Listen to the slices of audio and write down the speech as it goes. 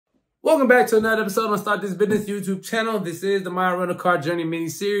Welcome back to another episode on Start This Business YouTube channel. This is the My Rental Car Journey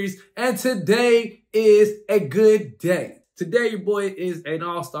mini-series, and today is a good day. Today, your boy is an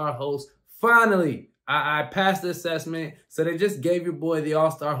all-star host. Finally, I passed the assessment, so they just gave your boy the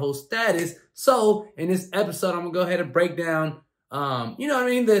all-star host status. So, in this episode, I'm going to go ahead and break down,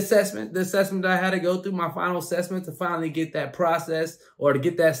 the assessment that I had to go through, my final assessment to finally get that process or to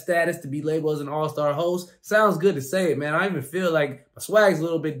get that status to be labeled as an all-star host. Sounds good to say it, man. I even feel like my swag's a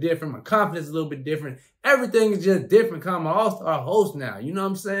little bit different. My confidence is a little bit different. Everything is just different. I'm an all-star host now. You know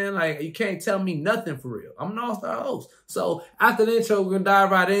what I'm saying? Like, you can't tell me nothing for real. I'm an all-star host. So after the intro, we're going to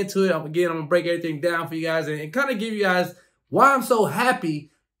dive right into it. I'm going to break everything down for you guys and kind of give you guys why I'm so happy,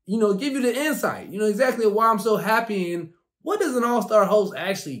 give you the insight, exactly why I'm so happy and what does an all-star host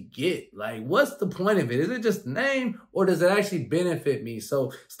actually get? Like, what's the point of it? Is it just a name or does it actually benefit me?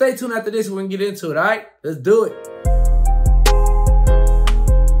 So stay tuned after this. We're going to get into it, all right? Let's do it.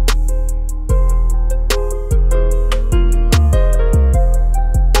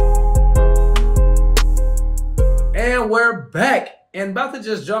 And we're back and about to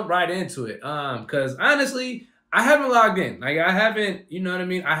just jump right into it. Because honestly, I haven't logged in. Like, I haven't,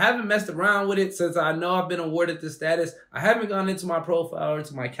 I haven't messed around with it since I know I've been awarded this status. I haven't gone into my profile or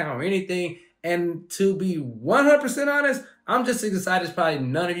into my account or anything. And to be 100% honest, I'm just as excited as probably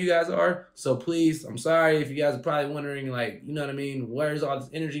none of you guys are. So please, I'm sorry if you guys are probably wondering, like, where's all this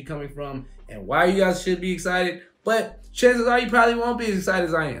energy coming from and why you guys should be excited. But chances are you probably won't be as excited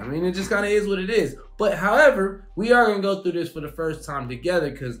as I am. I mean, it just kind of is what it is. But however, we are going to go through this for the first time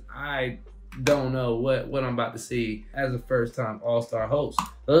together because I don't know what I'm about to see as a first-time all-star host.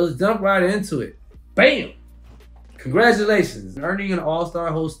 So let's jump right into it. Bam! Congratulations, earning an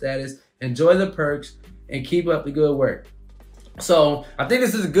all-star host status. Enjoy the perks and keep up the good work. So I think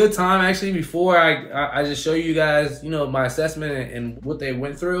this is a good time actually before I just show you guys, my assessment and what they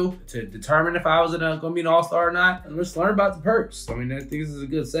went through to determine if I was going to be an all-star or not. And let's learn about the perks. I mean, I think this is a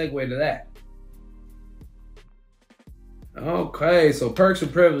good segue to that. Okay, so perks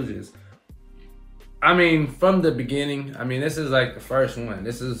and privileges. I mean, from the beginning, this is like the first one.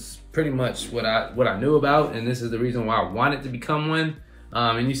 This is pretty much what I knew about, and this is the reason why I wanted to become one.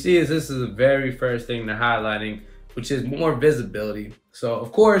 And you see, this is the very first thing they're highlighting, which is more visibility. So,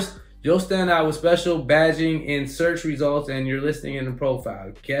 of course, you'll stand out with special badging in search results and your listing in the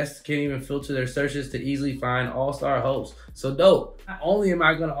profile. Guests can't even filter their searches to easily find all-star hosts. So dope. Not only am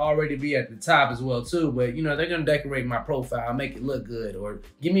I going to already be at the top as well too, but they're going to decorate my profile, make it look good, or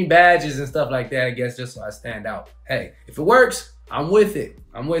give me badges and stuff like that, I guess, just so I stand out. Hey, if it works, I'm with it.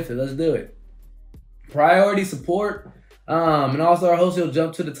 Let's do it. Priority support. An all-star host will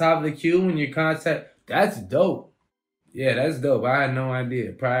jump to the top of the queue when you contact. That's dope. Yeah, that's dope. I had no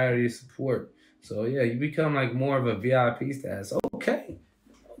idea. Priority support. So yeah, you become like more of a VIP status. Okay,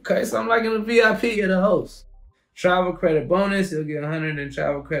 so I'm like in a VIP of the host. Travel credit bonus. You'll get 100 in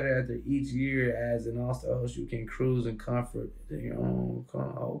travel credit after each year. As an all-star host, you can cruise in comfort.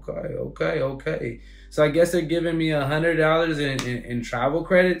 Okay. So I guess they're giving me $100 in travel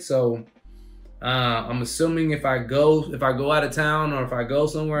credit. So I'm assuming if I go out of town or if I go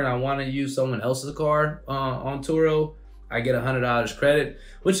somewhere and I want to use someone else's car on Turo, I get $100 credit,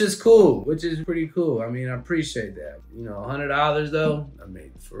 which is cool, which is pretty cool. I mean, I appreciate that. $100 though,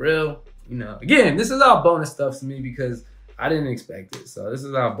 for real. Again, this is all bonus stuff to me because I didn't expect it. So this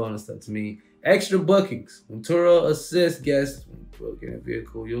is all bonus stuff to me. Extra bookings. When Turo assists guests when booking a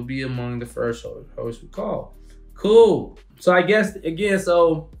vehicle, you'll be among the first hosts we call. Cool. So I guess, again,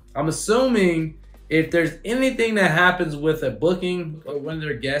 so I'm assuming if there's anything that happens with a booking or when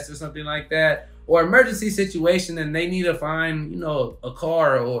they're guests or something like that, or emergency situation and they need to find, a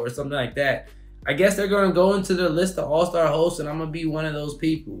car or something like that, I guess they're going to go into the list of all-star hosts and I'm going to be one of those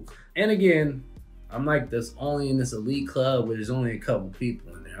people. And again, I'm like this only in this elite club where there's only a couple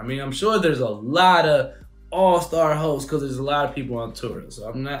people in there. I mean, I'm sure there's a lot of all-star hosts because there's a lot of people on Turo. So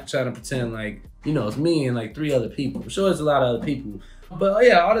I'm not trying to pretend like, it's me and like 3 other people. I'm sure there's a lot of other people. But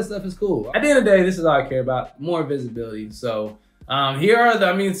yeah, all this stuff is cool. At the end of the day, this is all I care about, more visibility. So here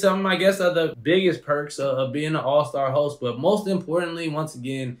are some, I guess, are the biggest perks of being an all-star host. But most importantly, once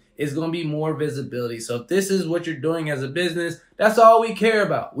again, it's going to be more visibility. So if this is what you're doing as a business, that's all we care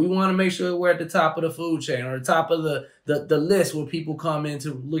about. We want to make sure we're at the top of the food chain or the top of the list where people come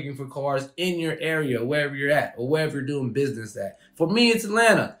into looking for cars in your area, wherever you're at or wherever you're doing business at. For me, it's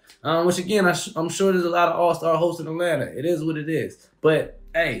Atlanta, which again, I'm sure there's a lot of all-star hosts in Atlanta. It is what it is. But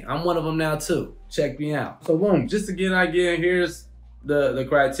hey, I'm one of them now too. Check me out. So boom, just again, here's the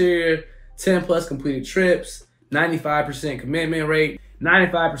criteria: 10 plus completed trips, 95% commitment rate,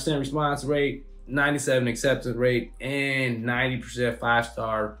 95% response rate, 97 acceptance rate, and 90%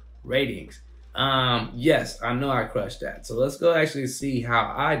 5-star ratings. Yes, I know I crushed that. So let's go actually see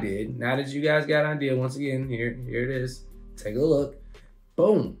how I did. Now that you guys got an idea, once again, here it is. Take a look.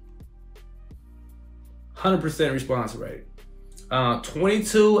 Boom. 100% response rate.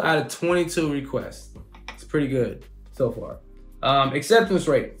 22 out of 22 requests. It's pretty good so far. Acceptance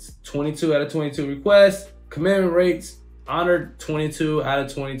rates, 22 out of 22 requests. Commitment rates, honored 22 out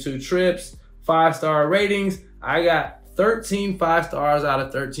of 22 trips. 5-star ratings, I got 13 5 stars out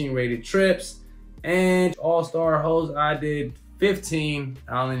of 13 rated trips. And all-star hosts, I did 15,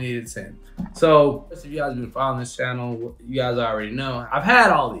 I only needed 10. So if you guys have been following this channel, you guys already know I've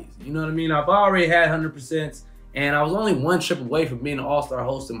had all these, you know what I mean? I've already had 100%, and I was only 1 trip away from being an all-star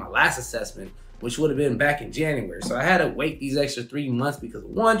host in my last assessment, which would have been back in January. So I had to wait these extra 3 months because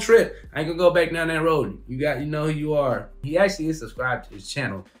of 1 trip. I ain't gonna go back down that road. You know who you are. He actually is subscribed to his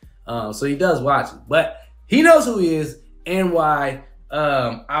channel, so he does watch it, but he knows who he is and why.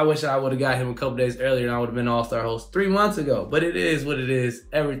 I wish I would have got him a couple days earlier and I would have been an all-star host 3 months ago, but it is what it is.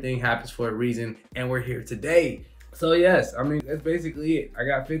 Everything happens for a reason, and we're here today. So yes, I mean, that's basically it. I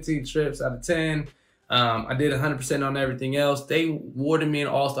got 15 trips out of 10. I did 100% on everything else. They awarded me an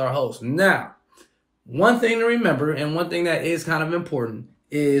all-star host. Now, one thing to remember, and one thing that is kind of important,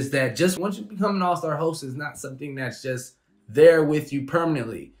 is that just once you become an all-star host is not something that's just there with you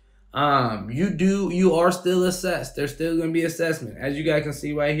permanently. You are still assessed. There's still going to be assessment. As you guys can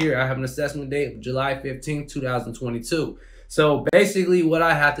see right here, I have an assessment date of July 15th, 2022. So basically what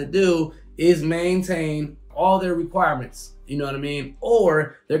I have to do is maintain all their requirements, you know what I mean?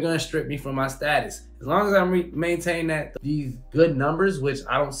 Or they're going to strip me from my status. As long as I maintain these good numbers, which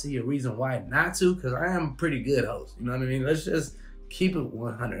I don't see a reason why not to, because I am a pretty good host, you know what I mean? Let's just keep it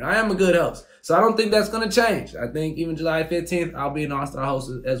 100. I am a good host. So I don't think that's going to change. I think even July 15th, I'll be an all-star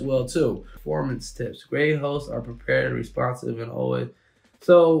host as well too. Performance tips. Great hosts are prepared, responsive, and always.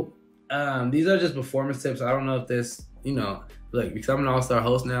 So these are just performance tips. I don't know if this, you know, look, because I'm an all-star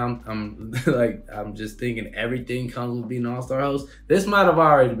host now, I'm like, I'm just thinking everything comes with being an all-star host. This might have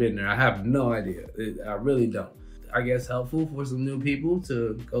already been there. I have no idea. I really don't. I guess helpful for some new people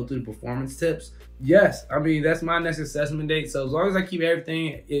to go through the performance tips. Yes, I mean, that's my next assessment date. So as long as I keep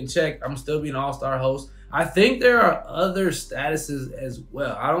everything in check, I'm still being an all-star host. I think there are other statuses as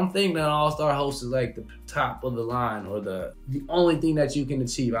well. I don't think that an all-star host is like the top of the line or the only thing that you can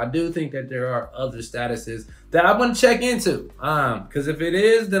achieve. I do think that there are other statuses that I want to check into. Because if it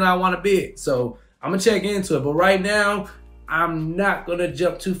is, then I want to be it. So I'm gonna check into it. But right now, I'm not gonna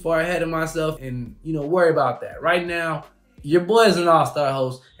jump too far ahead of myself and, you know, worry about that. Right now, your boy is an all-star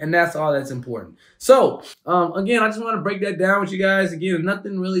host, and that's all that's important. So, again, I just want to break that down with you guys. Again,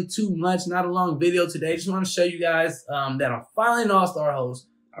 nothing really too much, not a long video today. Just want to show you guys that I'm finally an all-star host.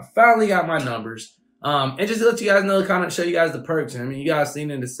 I finally got my numbers. And just to let you guys know, kind of show you guys the perks. I mean, you guys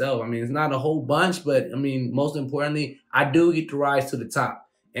seen it itself. I mean, it's not a whole bunch, but I mean, most importantly, I do get to rise to the top.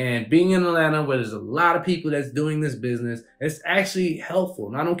 And being in Atlanta, where there's a lot of people that's doing this business, it's actually helpful.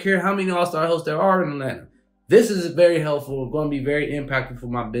 And I don't care how many all-star hosts there are in Atlanta. This is very helpful, going to be very impactful for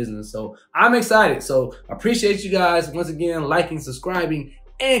my business. So I'm excited. So I appreciate you guys once again, liking, subscribing,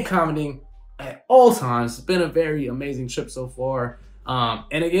 and commenting at all times. It's been a very amazing trip so far.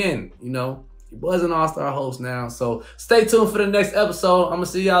 And again, you know, he was an all-star host now. So stay tuned for the next episode. I'm going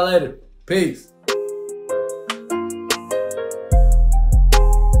to see y'all later. Peace.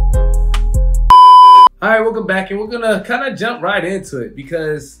 All right, welcome back, and we're gonna kind of jump right into it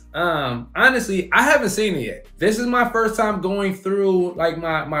because honestly, I haven't seen it yet. This is my first time going through like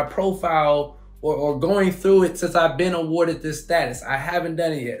my profile or going through it since I've been awarded this status. I haven't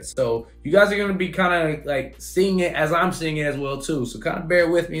done it yet. So you guys are gonna be kind of like seeing it as I'm seeing it as well too. So kind of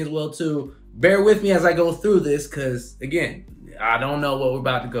bear with me as well too. Bear with me as I go through this because again, I don't know what we're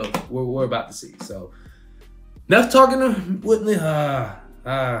about to go, we're about to see. So enough talking with me.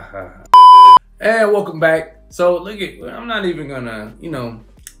 And welcome back. So look at, I'm not even gonna, you know,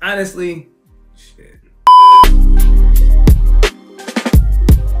 honestly, shit.